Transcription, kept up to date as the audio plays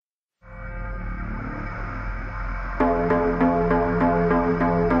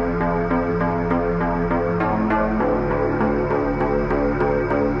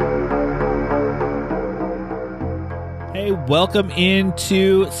welcome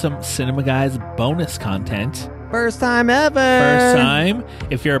into some Cinema Guys bonus content. First time ever. First time.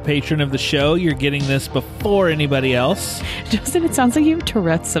 If you're a patron of the show, you're getting this before anybody else. Justin, it sounds like you have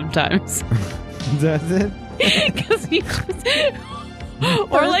Tourette's sometimes. Does it? Because you First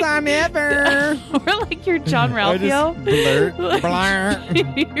time ever. Or like you're John Ralphio.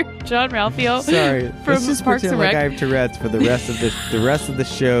 You're John Ralphio. Sorry. From Let's just Parks pretend and like Rec. I have Tourette's for the rest of the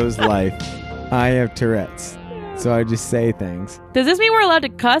show's life. I have Tourette's. So I just say things. Does this mean we're allowed to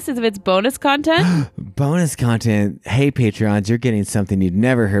cuss as if it's bonus content? Bonus content. Hey, Patreons, you're getting something you'd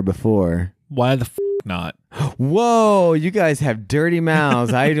never heard before. Why the not? Whoa, you guys have dirty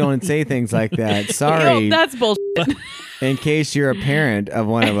mouths. I don't say things like that. Sorry. Yo, that's bullshit. In case you're a parent of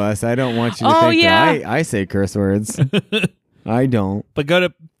one of us, I don't want you to think that I say curse words. I don't. But go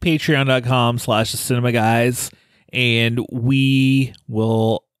to patreon.com/cinemaguys and we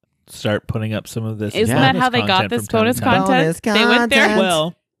will start putting up some of this. Isn't that how they got this bonus content? Bonus They went there. content.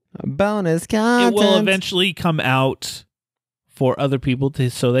 Well, bonus content. it will eventually come out for other people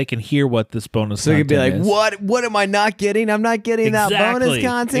so they can hear what this bonus So content you'd be like, is. What am I not getting? I'm not getting that bonus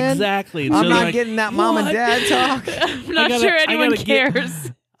content. Exactly. I'm So not they're like, getting that mom and "What?" dad talk. I'm not sure anyone cares.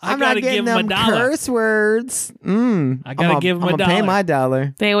 I I'm gotta not getting give him them a dollar. curse words. I gotta give him a I'm gonna pay dollar. my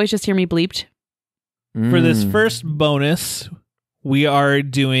dollar. They always just hear me bleeped. For this first bonus, we are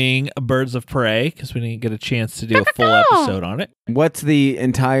doing Birds of Prey because we didn't get a chance to do a full episode on it. What's the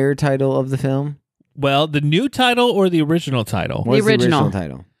entire title of the film? Well, the new title or the original title? What's original.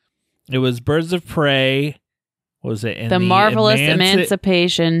 title? It was Birds of Prey. What was it? And The marvelous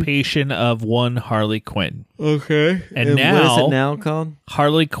Emancipation. Emancipation of one Harley Quinn. Okay. And what is now- it now called?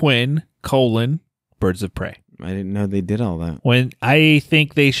 Harley Quinn, Birds of Prey. I didn't know they did all that. When I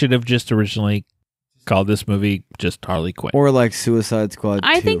think they should have just originally called this movie just Harley Quinn. Or like Suicide Squad 2.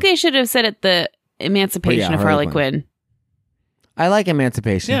 I think they should have said it the Emancipation of Harley Harley Quinn. I like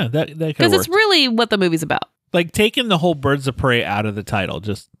Emancipation. Yeah, that could Because work. it's really what the movie's about. Like taking the whole Birds of Prey out of the title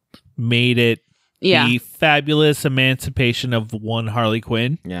just made it Yeah. the fabulous emancipation of one Harley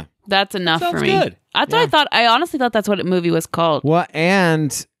Quinn. Yeah. That's enough Sounds for me. good. I honestly thought that's what the movie was called. Well,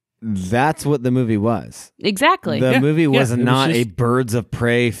 and that's what the movie was. Exactly. The movie was it was not a just- Birds of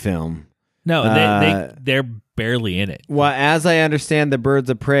Prey film. No, they're barely in it. Well, as I understand the Birds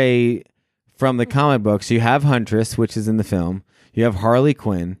of Prey from the comic books, you have Huntress, which is in the film. You have Harley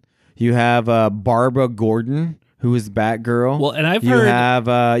Quinn. You have Barbara Gordon, who is Batgirl. Well, and I've you heard have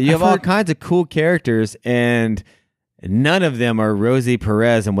all heard- kinds of cool characters, and none of them are Rosie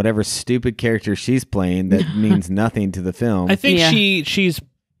Perez and whatever stupid character she's playing that means nothing to the film. I think Yeah. she's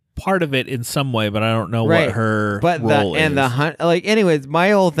part of it in some way, but I don't know what her role is. Anyways, my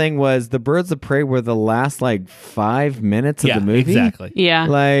whole thing was the Birds of Prey were the last like 5 minutes of the movie. Exactly. Yeah.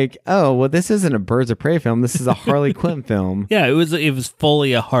 Like, oh well, this isn't a Birds of Prey film. This is a Harley Quinn film. Yeah, it was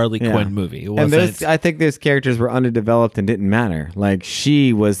fully a Harley Yeah. Quinn movie. It And wasn't. I think those characters were underdeveloped and didn't matter. Like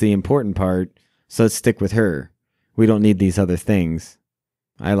she was the important part, so let's stick with her. We don't need these other things.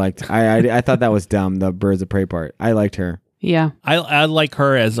 I thought that was dumb. The Birds of Prey part. I liked her. Yeah. I like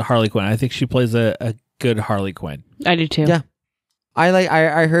her as a Harley Quinn. I think she plays a good Harley Quinn. I do too. Yeah.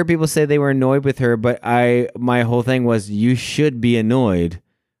 I heard people say they were annoyed with her, but my whole thing was you should be annoyed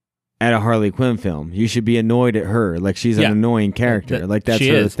at a Harley Quinn film. You should be annoyed at her. Like she's an annoying character. Like that's she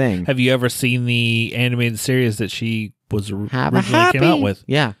her is. thing. Have you ever seen the animated series that she was Have a originally came out happy. with?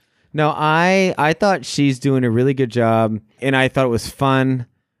 Yeah. No, I thought she's doing a really good job, and I thought it was fun.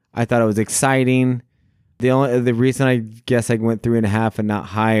 I thought it was exciting. The reason I guess I went 3.5 and not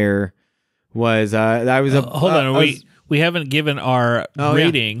higher was I was Hold on, we haven't given our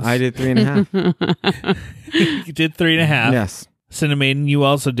ratings. Yeah. I did 3.5. You did 3.5. Yes. Cinemaiden, you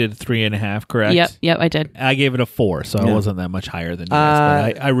also did 3.5, correct? Yep, I did. I gave it a 4, so I Yeah. wasn't that much higher than you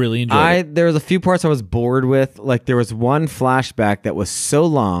guys, but I really enjoyed it. There was a few parts I was bored with. Like there was one flashback that was so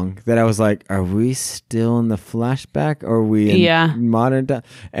long that I was like, "Are we still in the flashback? Or are we in modern time?"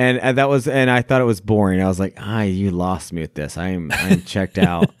 And I thought it was boring. I was like, you lost me with this. I'm checked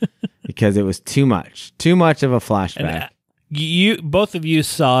out because it was too much of a flashback." And both of you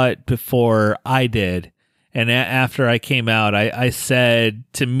saw it before I did. And after I came out, I said,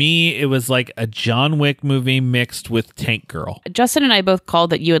 to me, it was like a John Wick movie mixed with Tank Girl. Justin and I both called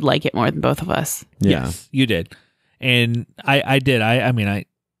that you would like it more than both of us. Yeah. Yes, you did. And I did. I mean, I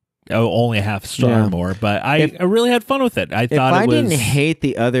only a half star more, but I really had fun with it. I didn't hate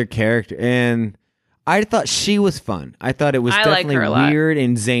the other character, and I thought she was fun. I thought it was definitely weird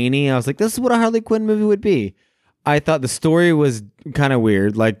and zany. I was like, this is what a Harley Quinn movie would be. I thought the story was kind of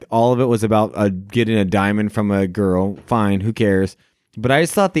weird. Like all of it was about getting a diamond from a girl. Fine, who cares? But I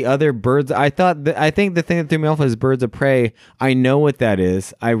just thought the other birds. I think the thing that threw me off was Birds of Prey. I know what that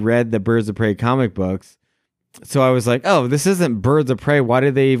is. I read the Birds of Prey comic books, so I was like, "Oh, this isn't Birds of Prey. Why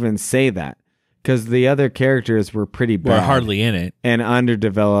did they even say that?" Because the other characters were pretty bad, were hardly in it, and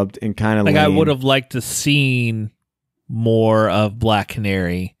underdeveloped, and kind of like lame. I would have liked to seen more of Black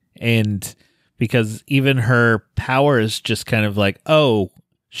Canary, and because even her power is just kind of like, oh,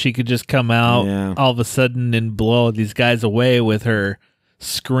 she could just come out all of a sudden and blow these guys away with her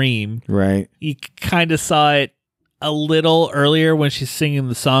scream. Right. You kind of saw it a little earlier when she's singing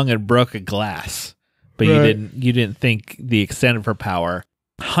the song and broke a glass, but you didn't think the extent of her power.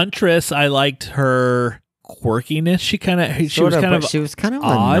 Huntress, I liked her quirkiness. She was kind of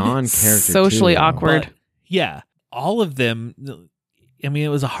odd, a non-character, socially awkward. But, yeah, all of them. I mean, it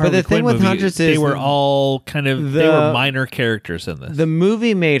was a Harley Quinn thing with movie. Huntress they were all kind of they were minor characters in this. The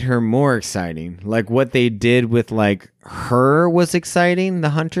movie made her more exciting. Like what they did with like her was exciting.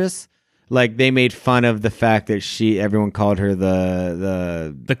 The Huntress, like they made fun of the fact that everyone called her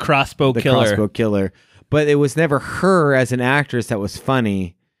the crossbow killer. But it was never her as an actress that was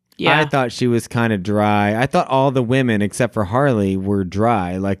funny. Yeah. I thought she was kind of dry. I thought all the women except for Harley were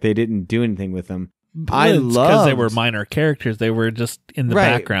dry. Like they didn't do anything with them. I loved because they were minor characters. They were just in the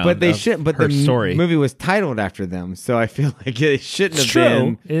background. But they should. But the story. Movie was titled after them, so I feel like it shouldn't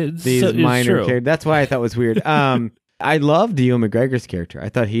have been these minor characters. That's why I thought it was weird. I loved Ewan McGregor's character. I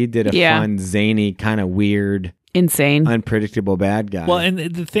thought he did a fun, zany, kind of weird, insane, unpredictable bad guy. Well, and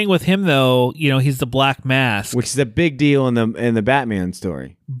the thing with him though, he's the Black Mask, which is a big deal in the Batman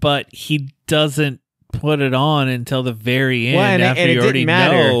story. But he doesn't put it on until the very end, after you already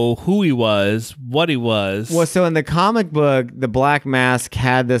know who he was, what he was. Well, so in the comic book, the Black Mask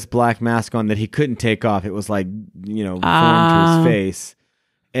had this black mask on that he couldn't take off. It was like, formed to his face.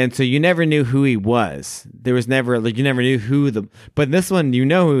 And so you never knew who he was. There was never, you never knew but in this one, you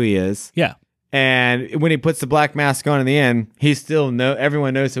know who he is. Yeah. And when he puts the black mask on in the end,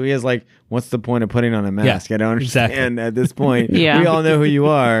 everyone knows who he is. Like, what's the point of putting on a mask? Yeah, I don't understand at this point. We all know who you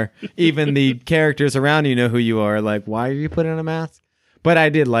are. Even the characters around you know who you are. Like, why are you putting on a mask? But I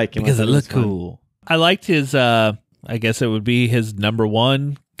did like him. Because it looked cool. I liked his, I guess it would be his number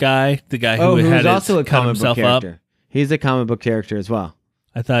one guy. The guy who had also a comic book character. Up. He's a comic book character as well.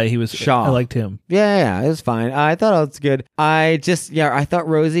 I thought he was Shaw. I liked him. Yeah, it was fine. I thought it was good. I thought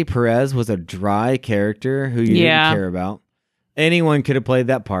Rosie Perez was a dry character who you didn't care about. Anyone could have played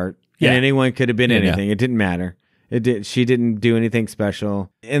that part, and anyone could have been anything. It didn't matter. She didn't do anything special.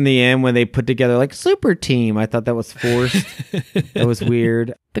 In the end, when they put together like super team, I thought that was forced. That was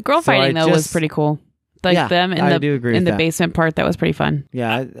weird. The girl fighting was pretty cool. Like them in the basement part, that was pretty fun.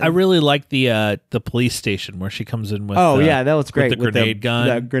 Yeah, I really liked the police station where she comes in with. Oh yeah, that was great with the grenade gun.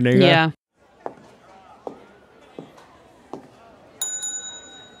 That grenade gun. Yeah.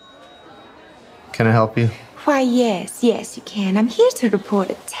 Can I help you? Why, yes, you can. I'm here to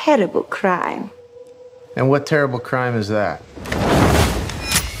report a terrible crime. And what terrible crime is that?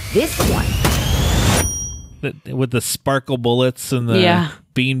 This one. With the sparkle bullets and the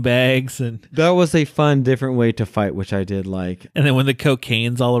bean bags, and that was a fun, different way to fight, which I did like. And then when the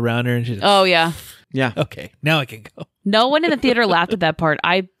cocaine's all around her, and she's yeah. Okay, now I can go. No one in the theater laughed at that part.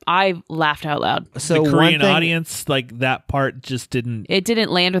 I laughed out loud. So the Korean audience, like that part, just didn't. It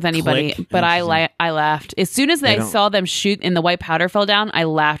didn't land with anybody, but I laughed as soon as I saw them shoot and the white powder fell down. I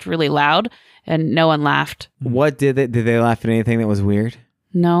laughed really loud, and no one laughed. What did they laugh at anything that was weird?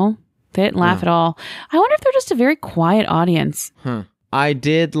 No. They didn't laugh at all. I wonder if they're just a very quiet audience. I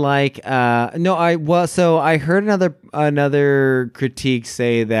did like so I heard another critique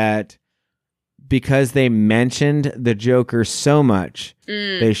say that because they mentioned the Joker so much,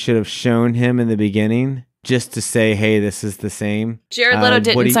 they should have shown him in the beginning just to say, hey, this is the same. Jared Leto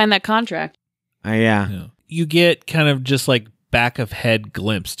didn't sign that contract. Yeah. You get kind of just like back of head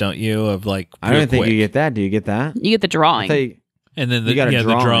glimpse, don't you? Of like, I don't think you get that. Do you get that? You get the drawing. And then the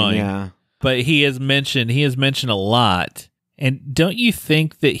drawing. Yeah. But he has mentioned a lot. And don't you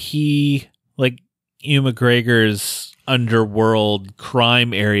think that he, like Ewan McGregor's underworld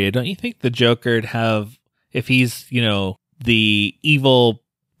crime area, don't you think the Joker would have, if he's, the evil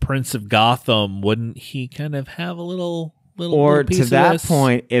Prince of Gotham, wouldn't he kind of have a little or piece to of that this?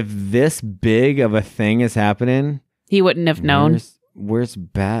 point, if this big of a thing is happening, he wouldn't have known. Where's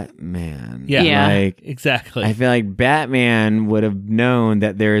Batman? Yeah. Like, exactly. I feel like Batman would have known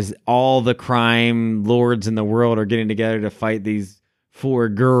that there's all the crime lords in the world are getting together to fight these 4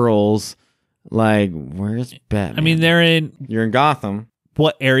 girls. Like, where's Batman? I mean, you're in Gotham.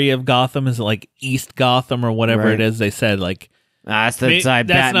 What area of Gotham is it? Like East Gotham or whatever it is? They said like That's the side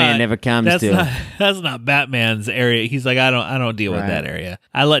Batman never comes to. That's not Batman's area. He's like, I don't deal with that area.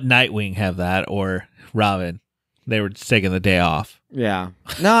 I let Nightwing have that, or Robin. They were just taking the day off. Yeah.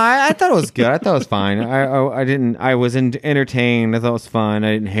 No, I thought it was good. I thought it was fine. I didn't. I was entertained. I thought it was fun.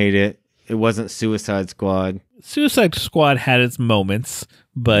 I didn't hate it. It wasn't Suicide Squad. Suicide Squad had its moments,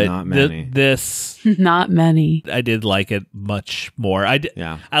 but not many. This not many. I did like it much more. I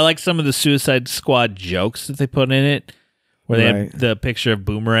like some of the Suicide Squad jokes that they put in it, where they have the picture of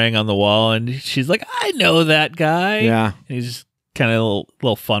Boomerang on the wall, and she's like, "I know that guy." Yeah, and he's just kind of a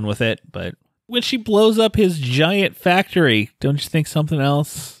little fun with it. But when she blows up his giant factory, don't you think something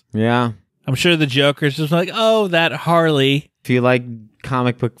else? Yeah, I'm sure the Joker's just like, "Oh, that Harley." If you like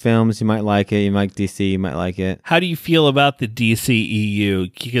comic book films, you might like it. You like DC, you might like it. How do you feel about the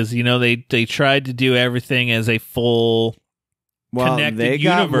DCEU? Because they tried to do everything as a full connected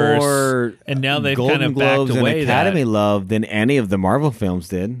universe, and now they've kind of backed away and Academy love than any of the Marvel films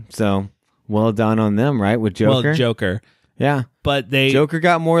did. So well done on them, right? With Joker. Well, Joker, yeah, but Joker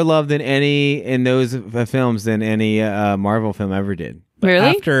got more love than any in those films than any Marvel film ever did.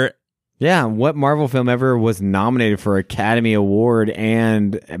 Really? Yeah, what Marvel film ever was nominated for Academy Award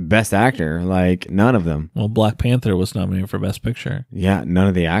and Best Actor? Like, none of them. Well, Black Panther was nominated for Best Picture. Yeah, none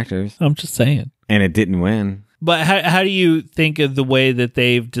of the actors. I'm just saying. And it didn't win. But how do you think of the way that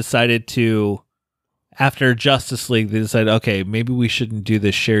they've decided to, after Justice League, they decided, okay, maybe we shouldn't do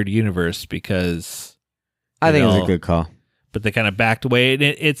this shared universe because... I think it was a good call. But they kind of backed away. And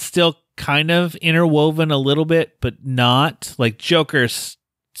it's still kind of interwoven a little bit, but not. Like, Joker's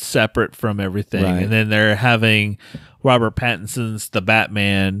separate from everything, and then they're having Robert Pattinson's The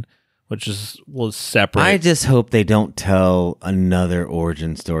Batman, which was separate. I just hope they don't tell another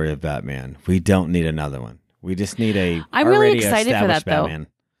origin story of Batman. We don't need another one. We just need a. I'm really excited for that, Batman.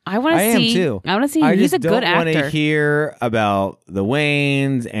 Though. I want to see. Am too. I want to see. He's a good actor. I don't want to hear about the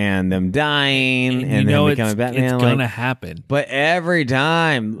Waynes and them dying and then becoming Batman. It's gonna happen. But every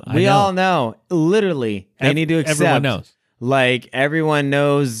time we all know, literally, they need to accept. Everyone knows. Like, everyone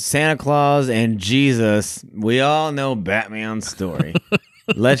knows Santa Claus and Jesus. We all know Batman's story.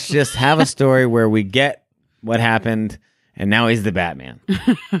 Let's just have a story where we get what happened, and now he's the Batman.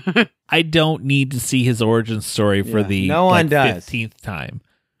 I don't need to see his origin story for the 15th time.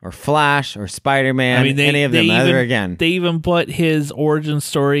 Or Flash, or Spider-Man, any of them ever again. They even put his origin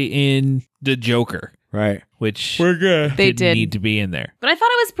story in the Joker. Right. Which they did need to be in there. But I thought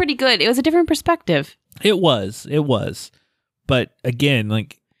it was pretty good. It was a different perspective. It was. But again,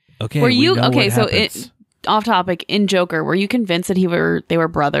 like, okay, were you okay? So, off topic, in Joker, were you convinced that they were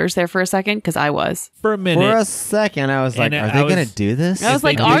brothers there for a second? Because I was for a minute. For a second, I was like, "Are they going to do this?" I was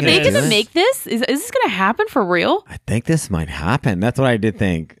like, "Are they going to make this? Is this going to happen for real?" I think this might happen. That's what I did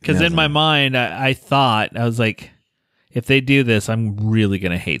think. Because in my mind, I thought I was like, if they do this, I'm really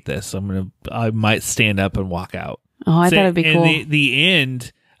going to hate this. I might stand up and walk out. Oh, I thought it'd be cool. The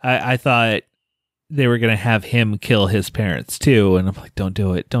end, I thought they were going to have him kill his parents too, and I'm like, don't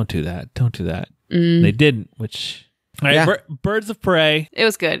do it, don't do that. They didn't, which Birds of Prey. It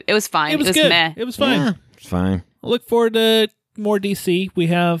was good. It was fine. It was good. Meh. It was fine. Yeah, it's fine. I look forward to more DC. We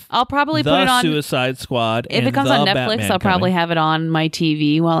have I'll probably put it on Suicide Squad. If it comes on Netflix, I'll probably have it on my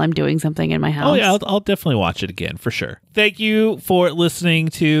TV while I'm doing something in my house. Oh yeah, I'll definitely watch it again for sure. Thank you for listening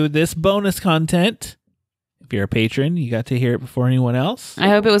to this bonus content. If you're a patron, you got to hear it before anyone else. I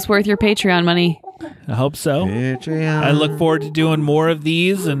hope it was worth your Patreon money. I hope so. Patreon. I look forward to doing more of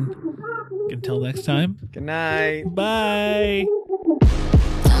these, and until next time. Good night. Bye.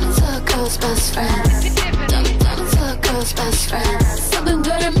 Don't tell a girl's best friend. Don't tell a girl's best friend. Something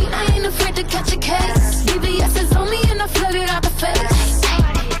good at me, I ain't afraid to catch a case. BBS is on me and I flooded out the face.